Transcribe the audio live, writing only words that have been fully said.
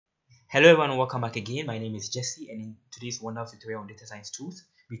Hello everyone, welcome back again. My name is Jesse, and in today's wonderful tutorial on data science tools,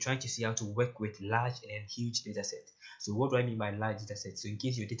 we're trying to see how to work with large and huge data sets. So what do I mean by large data sets? So in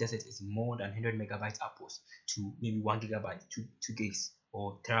case your data set is more than 100 megabytes upwards to maybe 1 gigabyte, 2 gigs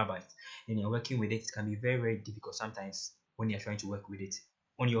or terabytes, and you're working with it, it can be very difficult sometimes when you're trying to work with it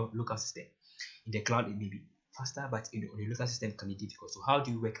on your local system. In the cloud it may be faster, but on your local system it can be difficult. So how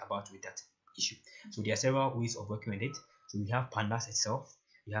do you work about with that issue? So there are several ways of working with it. So we have pandas itself,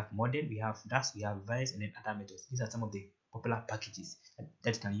 we have model, we have DAS, we have VICE, and then other methods. These are some of the popular packages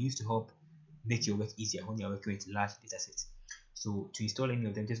that you can use to help make your work easier when you're working with large data sets. So to install any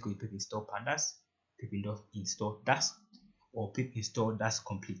of them, just go to pip install pandas, pip install DAS, or pip install DAS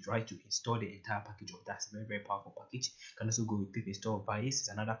complete, right, to install the entire package of DAS. Very powerful package. You can also go with pip install VICE, is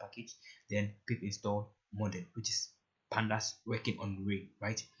another package, then pip install model, which is pandas working on Ray,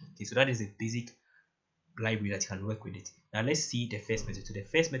 right? Okay, so that is a basic library that you can work with it. Now let's see the first method. So the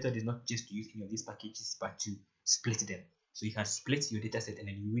first method is not just to use any of these packages, but to split them. So you can split your data set and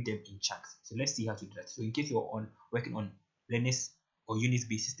then you read them in chunks. So let's see how to do that. So in case you're working on Linux or Unix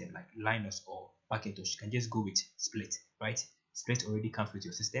based system like Linux or Macintosh, you can just go with split, right? Split already comes with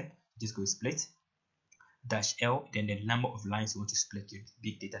your system. Just go split -L, then the number of lines you want to split your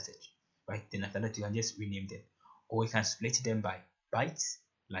big data set, right? Then after that you can just rename them, or you can split them by bytes,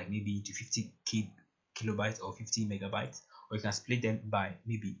 like maybe to 50 kilobytes or 50 megabytes, or you can split them by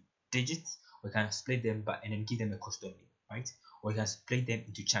maybe digits, or you can split them by and then give them a custom name, right? Or you can split them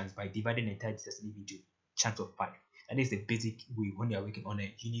into chunks by dividing the entire data set into chunks of 5. That is the basic way when you are working on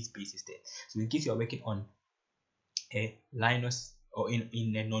a Unix based system. So in case you are working on a Linux or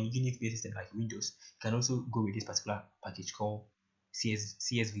in a non-Unix based system like Windows, you can also go with this particular package called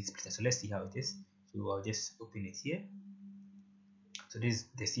CSV splitter. So let's see how it is. So I'll just open it here. So this is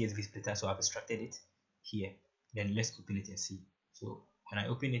the CSV splitter, so I've extracted it here. Then let's open it and see. So when I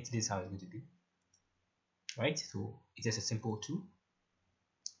open it, this is how it's going to be, right? So it's just a simple tool.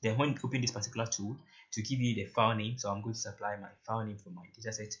 Then when you open this particular tool, to give you the file name, so I'm going to supply my file name for my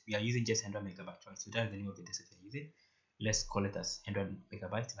dataset. We are using just 100 megabytes, right? So that's the name of the dataset we're using. Let's call it as 100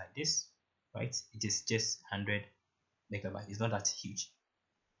 megabytes like this, right? It is just 100 megabytes. It's not that huge.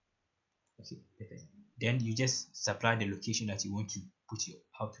 Okay, perfect. Then you just supply the location that you want to put your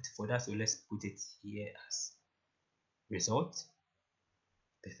output folder. So let's put it here as result.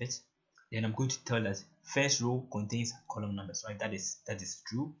 Perfect. Then I'm going to tell that first row contains column numbers, right? That is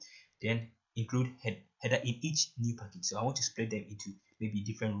true. Then include header in each new package. So I want to split them into maybe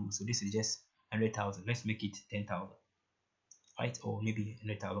different rows. So this is just 100,000. Let's make it 10,000, right? Or maybe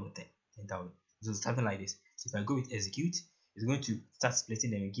 100,000 or 10,000. So something like this. So if I go with execute, it's going to start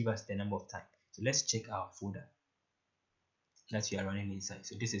splitting them and give us the number of time. So let's check our folder that we are running inside.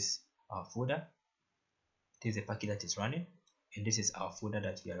 So this is our folder. This is the package that is running, and this is our folder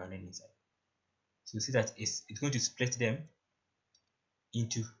that we are running inside. So you see that it's going to split them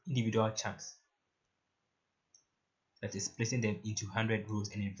into individual chunks. That is splitting them into 100 rows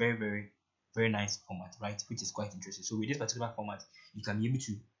in a very nice format, right? Which is quite interesting. So with this particular format, you can be able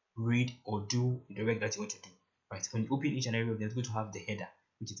to read or do the work that you want to do, right? When you open each and every of them, it's going to have the header,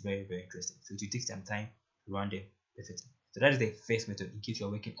 which is very interesting. So it will take some time to run them perfectly. So that is the first method in case you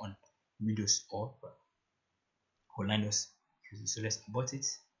are working on Windows or Linux. So let's abort it,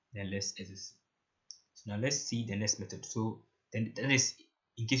 then let's exit. So now let's see the next method. So then that is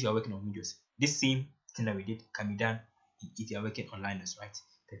in case you are working on Windows. This same thing that we did can be done if you are working on Linux, right?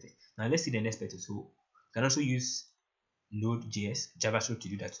 Perfect. Now let's see the next method. So you can also use Node.js, JavaScript to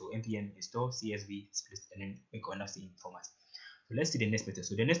do that. So npm install CSV split and then make on that same format. So let's see the next method.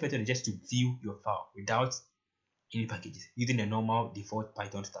 So the next method is just to view your file without any packages using the normal default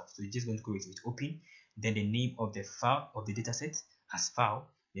Python stuff. So you're just going to go with open, then the name of the file of the dataset as file.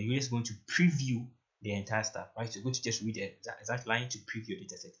 Then you're just going to preview the entire stuff, right? So you're going to just read the exact line to preview your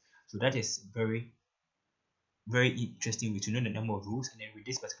dataset. So that is very interesting way to know the number of rows, and then with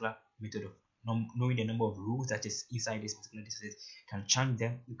this particular method of knowing the number of rows that is inside this particular dataset, you can chunk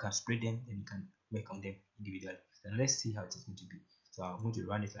them, you can split them, and you can work on them individually. Then let's see how it is going to be. So I'm going to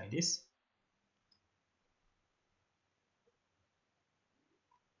run it like this.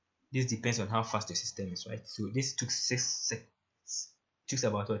 This depends on how fast your system is, right? So this took 6 seconds. Took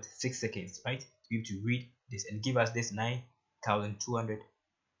about 6 seconds, right, to be able to read this and give us this 9,200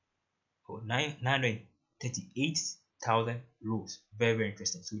 or 938,000 rows. Very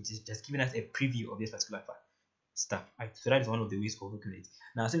interesting. So it is just giving us a preview of this particular stuff, right? So that is one of the ways of working with it.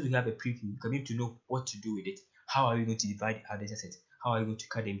 Now since we have a preview, you can be able to know what to do with it. How are we going to divide our data set? How are we going to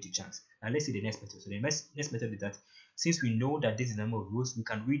cut them into chunks? Now let's see the next method. So the next method is that since we know that this is the number of rows, we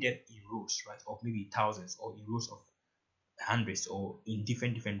can read them in rows, right, of maybe thousands or in rows of hundreds or in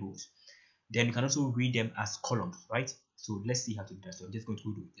different rows. Then you can also read them as columns, right? So let's see how to do that. So I'm just going to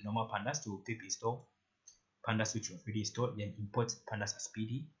go to the normal pandas to pip install pandas which you have already installed, then import pandas as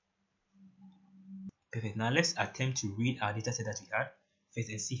PD. Perfect. Now let's attempt to read our dataset that we had first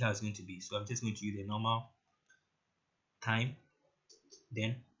and see how it's going to be. So I'm just going to use the normal time,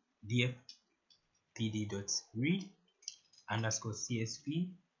 then df pd.read underscore CSV,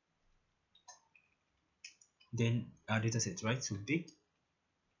 then our dataset, right? So big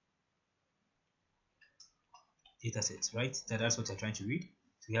datasets, right? That's what you're trying to read.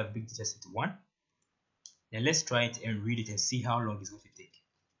 So we have big dataset 1. Then let's try it and read it and see how long it's going to take.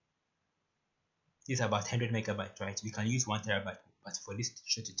 This is about 100 megabytes, right? We can use 1 terabyte, but for this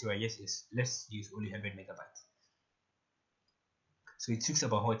short tutorial, yes, let's use only 100 megabytes. So it took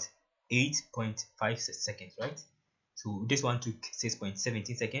about what, 8.5 seconds, right? So this one took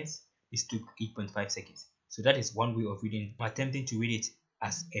 6.17 seconds. This took 8.5 seconds. So that is one way of reading. I'm attempting to read it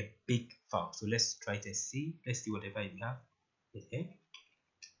as a big file. So let's try it and see. Let's see whatever we have. Okay.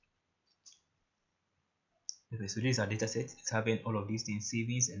 Okay, so this is our data set. It's having all of these things,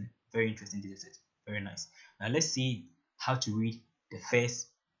 savings, and very interesting data set. Very nice. Now let's see how to read the first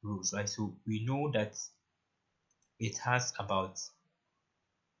rows, right? So we know that it has about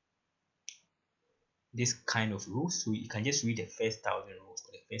this kind of rows, so you can just read the first 1,000 rows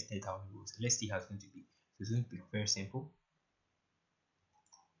or the first 10,000 rows. Let's see how it's going to be. So it's going to be very simple.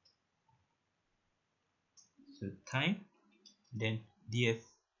 So time, then df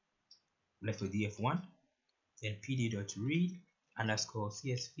left for df1, then pd.read underscore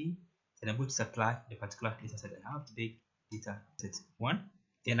CSV, and I'm going to supply the particular data set I have, big data set 1.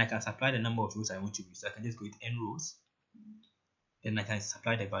 Then I can supply the number of rows I want to read. So I can just go with n rows. Then I can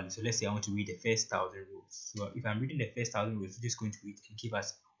supply the value. So let's say I want to read the first 1,000 rows. So if I'm reading the first 1,000 rows, it's just going to read and give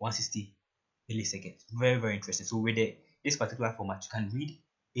us 160 milliseconds. Very interesting. So with this particular format, you can read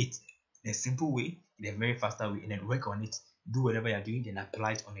it in a simple way, in a very faster way, and then work on it, do whatever you're doing, then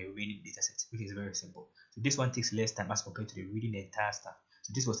apply it on a remaining data set, which is very simple. So this one takes less time as compared to the reading the entire stuff.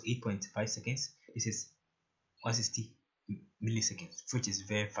 So this was 8.5 seconds. This is 160 milliseconds, which is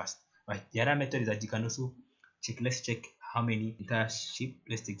very fast, right? The other method is that you can also check. Let's check how many entire shape.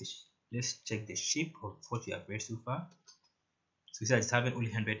 Let's check the shape of what we have read so far. So it's having only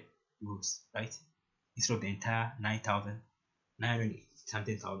 100 rows, right? Instead of the entire 9,900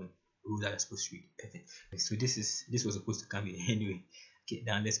 something thousand rows that are supposed to read. Perfect. So this was supposed to come here anyway. Okay,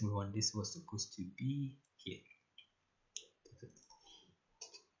 now let's move on. This was supposed to be here. Perfect.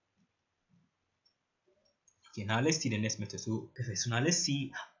 Okay, now let's see the next method. So perfect. So now let's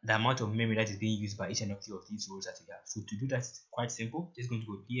see the amount of memory that is being used by each and every of these rows that we have. So to do that, it's quite simple. Just going to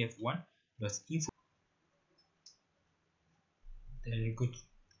go df1.info. Then we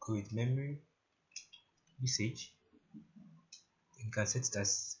go with memory usage. You can set it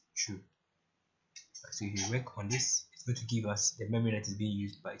as true. So if you work on this, it's going to give us the memory that is being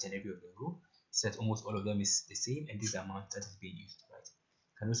used by each and every of the row. So that almost all of them is the same, and this is the amount that is being used, right?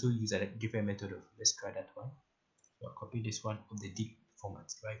 You can also use a different method of, let's try that one. So I'll copy this one of the deep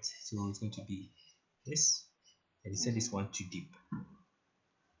format, right? So it's going to be this, and set this one to deep.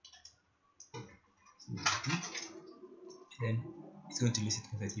 So deep, then it's going to list it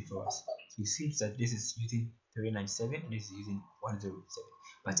perfectly for us. So you see that this is using 397 and this is using 107.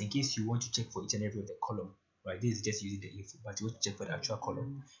 But in case you want to check for each and every of the column, right, this is just using the info, but you want to check for the actual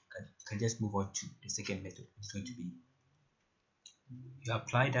column, you can just move on to the second method. It's going to be, you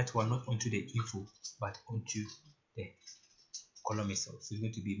apply that one not onto the info but onto the column itself. So it's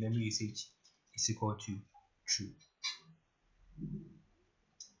going to be memory usage is equal to true,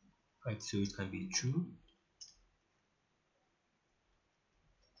 right? So it can be true.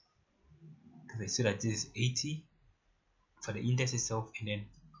 Okay, so that this is 80 for the index itself, and then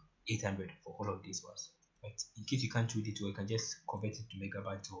 800 for all of these ones, right? In case you can't read it, or you can just convert it to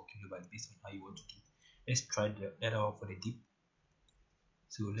megabytes or kilobytes based on how you want to do it. Let's try the other one for the deep.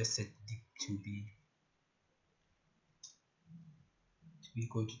 So let's set deep to be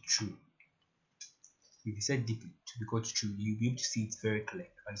equal to true. If you set deep to be equal to true, you'll be able to see it very clear.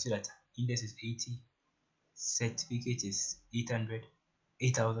 And so that index is 80, certificate is 800,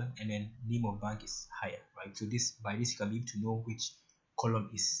 8,000, and then name of bank is higher, right? So this, by this, you can be able to know which column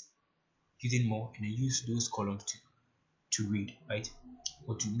is using more, and then use those columns to read, right?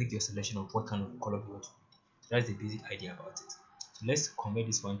 Or to make your selection of what kind of column you want to read. So that's the basic idea about it. So let's convert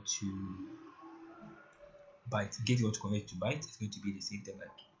this one to bytes. In case you want to convert it to bytes, it's going to be the same thing,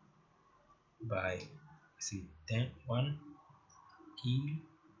 like by, say, 10 1 e,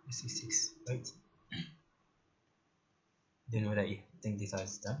 let's say 6, right? Then whether I think this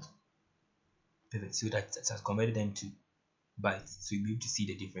has done perfect. So that has converted them to bytes, so you'll be able to see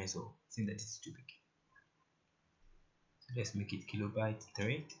the difference. Or since that is too big, so let's make it kilobyte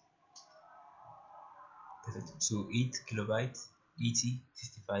thread. Perfect. So 8 kilobytes, 80,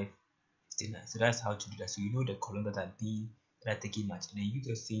 65, 59. So that's how to do that. So you know the column that are taking much, and then you use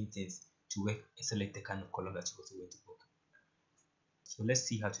the same things to work and select the kind of column that you also want to work. So let's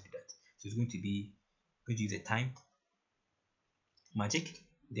see how to do that. So it's going to use a time magic,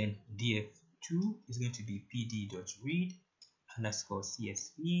 then df2 is going to be pd.read underscore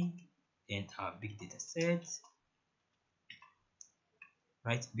CSV and our big data set,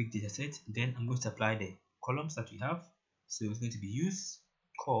 right? Big data set. Then I'm going to apply the columns that we have. So it's going to be use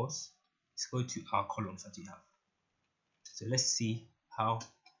course is equal to our columns that we have. So let's see how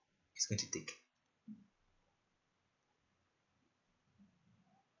it's going to take.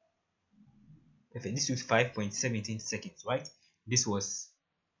 Perfect. This was 5.17 seconds, right? This was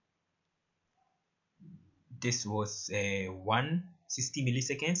 160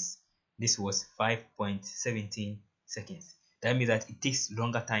 milliseconds. This was 5.17 seconds. That means that it takes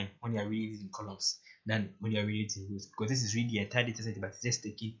longer time when you are reading it in columns than when you are reading it in rows, because this is really the entire data set, but it's just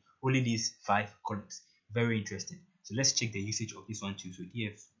taking only these 5 columns. Very interesting. So let's check the usage of this one too. So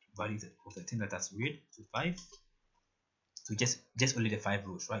df values of the thing that has read, so 5. So just only the 5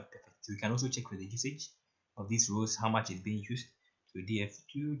 rows, right? Perfect. So we can also check for the usage of these rows, how much is being used. So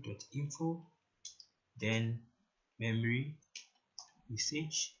df2.info, then memory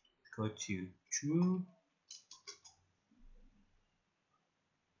usage, go to true.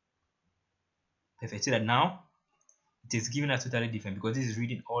 Perfect. So that now it is giving us totally different, because this is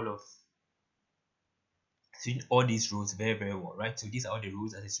reading all these rows very well, right? So these are all the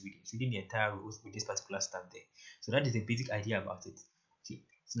rows that it's reading. It's reading the entire rows with this particular stuff there. So that is the basic idea about it. Okay.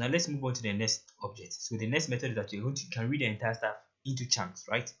 So now let's move on to the next object. So the next method is that you can read the entire stuff into chunks,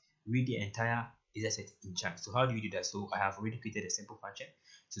 right? Read the entire data set in chunks. So how do you do that? So I have already created a simple function.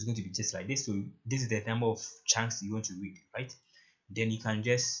 So it's going to be just like this. So this is the number of chunks you want to read, right? Then you can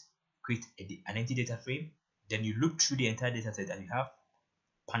just create an empty data frame. Then you look through the entire data set that you have.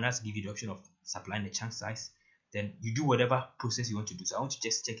 Pandas give you the option of supplying the chunk size. Then you do whatever process you want to do. So I want to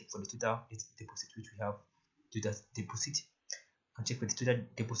just check it for the total deposit, which we have total deposit. I'll check for the total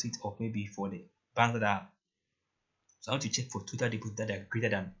deposit of maybe for the banks that are. So I want to check for total deposit that are greater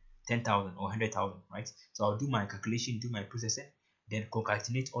than 10,000 or 100,000, right? So I'll do my calculation, do my processing, then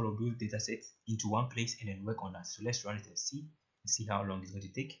concatenate all of those data sets into one place and then work on that. So let's run it and see how long it's going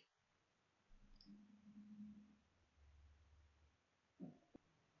to take.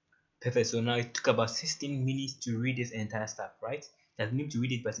 Perfect. So now it took about 16 minutes to read this entire stuff, right? It has meant to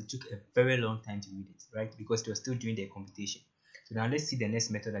read it, but it took a very long time to read it, right? Because it was still doing the computation. So now let's see the next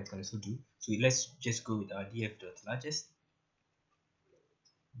method that you can also do. So let's just go with our df.largest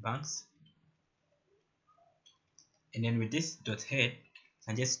banks, and then with this dot head,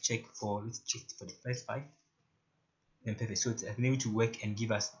 and just check for, let's check for the first 5. Then perfect. So it's been able to work and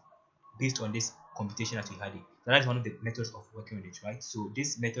give us based on this computation that we had it. So that's one of the methods of working with it, right? So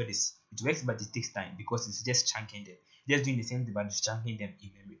this method it works, but it takes time because it's just chunking them, just doing the same thing but it's chunking them in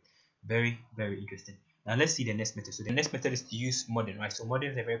memory. Very interesting. Now let's see the next method. So the next method is to use modern, right? So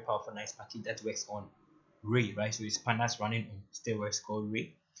modern is a very powerful, nice package that works on Ray, right? So it's pandas running on steroids called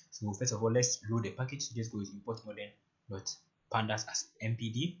Ray. So first of all, let's load the package. So just go with import modern.pandas as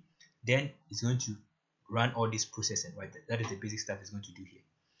mpd. Then it's going to run all this processing, right? That is the basic stuff it's going to do here.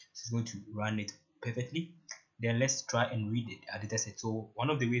 So it's going to run it perfectly. Then let's try and read our data set. So one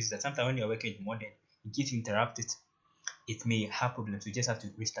of the ways is that sometimes when you're working with modern, in case you interrupt it, it may have problems. So you just have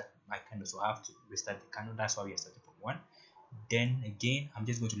to restart my kernel. So I have to restart the kernel. That's why we are starting from 1. Then again, I'm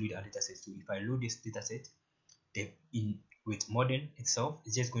just going to load our data set. So if I load this data set, with modern itself,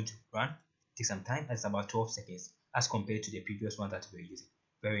 it's just going to run, take some time. That's about 12 seconds as compared to the previous one that we were using.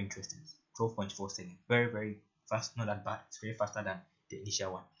 Very interesting. 12.4 seconds. Very fast. Not that bad. It's very faster than the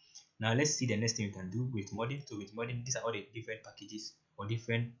initial one. Now let's see the next thing you can do with modern. So with modern, these are all the different packages or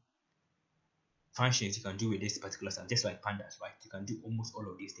different functions you can do with this particular stuff, just like pandas, right? You can do almost all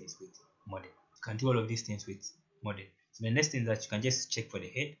of these things with modern. You can do all of these things with modern. So the next thing that you can just check for the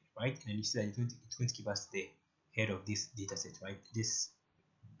head, right? And then you see that it's going to give us the head of this data set, right? This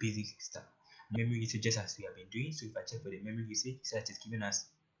basic stuff. Memory usage, just as we have been doing. So if I check for the memory usage, so that it's giving us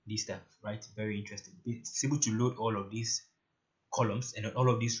this stuff, right? Very interesting. It's able to load all of these columns and all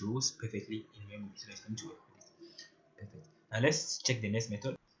of these rows perfectly in memory. So it's going to work with it. Perfect. Now let's check the next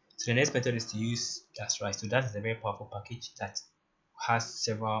method. So the next method is to use Dust, right? So that is a very powerful package that has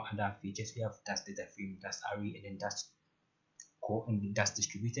several other features. We have Dust data frame, Dust array, and then Dust core, and Dust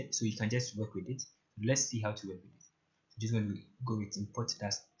distributed. So you can just work with it. Let's see how to work with it. So just going to go with import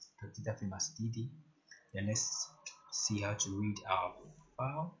Dust data frame as dd. Then let's see how to read our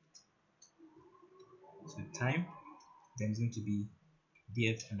file. So time, then it's going to be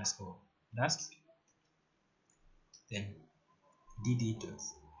df underscore dask, then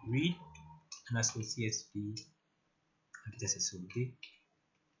dd.read underscore csv dataset. So okay,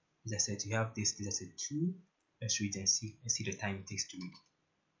 dataset, you have this dataset 2. Let's read and see. Let's see the time it takes to read.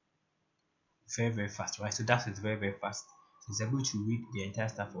 Very fast, right? So that is very fast. So it's able to read the entire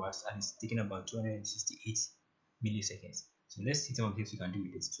stuff for us, and it's taking about 268 milliseconds. So let's see some of the things we can do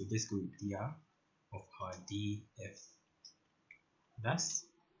with this. So let's go with dr of our df. That's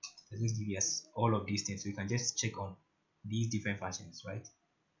going to give us all of these things, so we can just check on these different functions, right?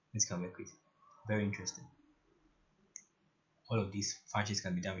 This can work with. Very interesting. All of these functions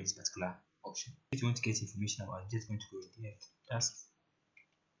can be done with this particular option. If you want to get information about it, just going to go with df task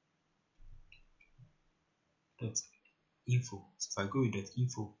dot info. So if I go with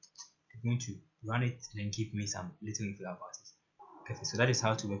 .info, I'm going to run it and then give me some little info about it. Perfect. So that is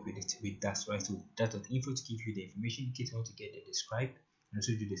how to work with it with that, right? So that's .info to give you the information in case you want to get the describe, and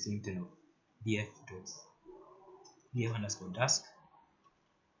also do the same thing of df underscore dask.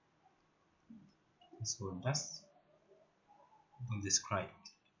 So that's describe.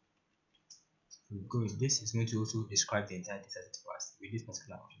 So we go with this. It's going to also describe the entire dataset for us with this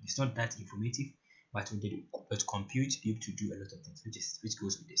particular option. It's not that informative, but with compute, be able to do a lot of things, which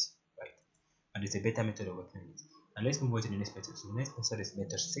goes with this, right? And it's a better method of working with it. And let's move on to the next method. So the next method is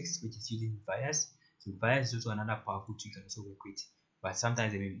method 6, which is using bias. So bias is also another powerful tool you can also work with, but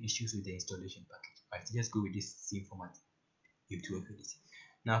sometimes there may be issues with the installation package, right? So just go with this same format you have to work with it.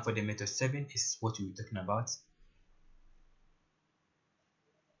 Now for the method 7 is what we were talking about.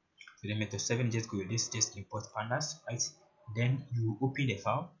 So the method 7, just go with this, just import pandas, right? Then you open the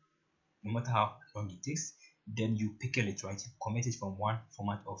file, no matter how long it takes. Then you pickle it, right? Convert it from one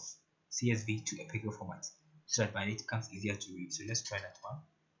format of CSV to a pickle format, so that by it becomes easier to read. So let's try that one.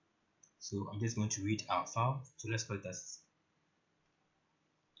 So I'm just going to read our file. So let's call it as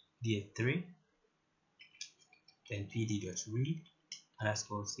df3, then pd.read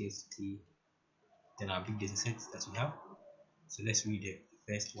underscore csv, then our big data set that we have. So let's read the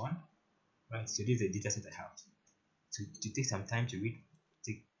first one, right? So this is the data set I have. So to take some time to read,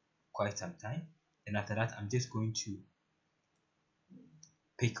 take quite some time. And after that, I'm just going to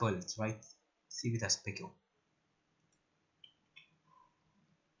pickle it, right? Save it as pickle.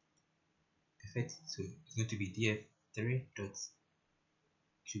 Perfect. So it's going to be df3 dot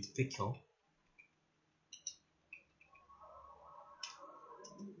to pickle,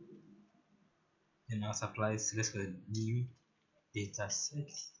 and now supply. So let's go new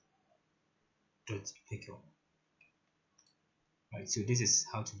dataset dot pickle. Right, so this is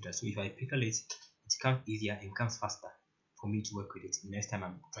how to do that. So if I pickle it, it becomes easier and becomes faster for me to work with it the next time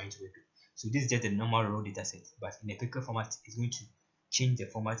I'm trying to work with it. So this is just a normal raw data set, but in a pickle format, it's going to change the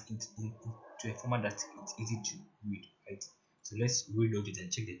format into a format that it's easy to read, right? So let's reload it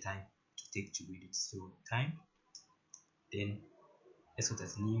and check the time to take to read it. So time, then let's go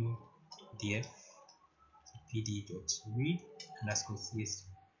as new df pd.read underscore csv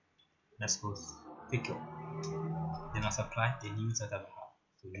underscore pickle. Then I'll supply the new that I have.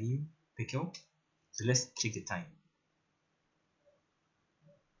 So new pickle. So let's check the time.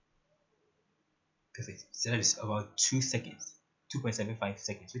 Perfect. So that is about 2 seconds, 2.75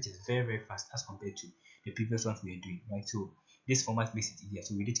 seconds, which is very fast as compared to the previous ones we are doing, right? So this format makes it easier.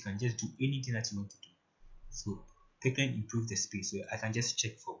 So with it, you can just do anything that you want to do. So pickling improves the speed. So I can just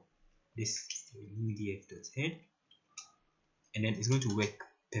check for this new df.head, and then it's going to work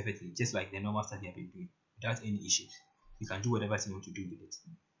perfectly, just like the normal stuff you have been doing without any issues. You can do whatever you want to do with it.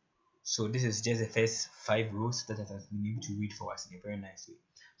 So this is just the first 5 rows that has been able to read for us in a very nice way.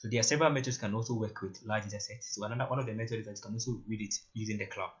 So there are several methods can also work with large data sets. So one of the methods is that you can also read it using the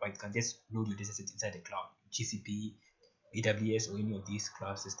cloud, right? You can just load your data set inside the cloud, GCP, AWS, or any of these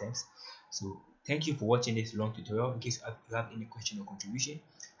cloud systems. So thank you for watching this long tutorial. In case you have any question or contribution,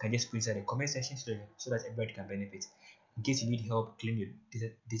 you can just put inside the comment section so that everybody can benefit. In case you need help cleaning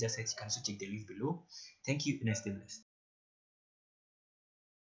your data sets, you can also check the link below. Thank you and stay blessed.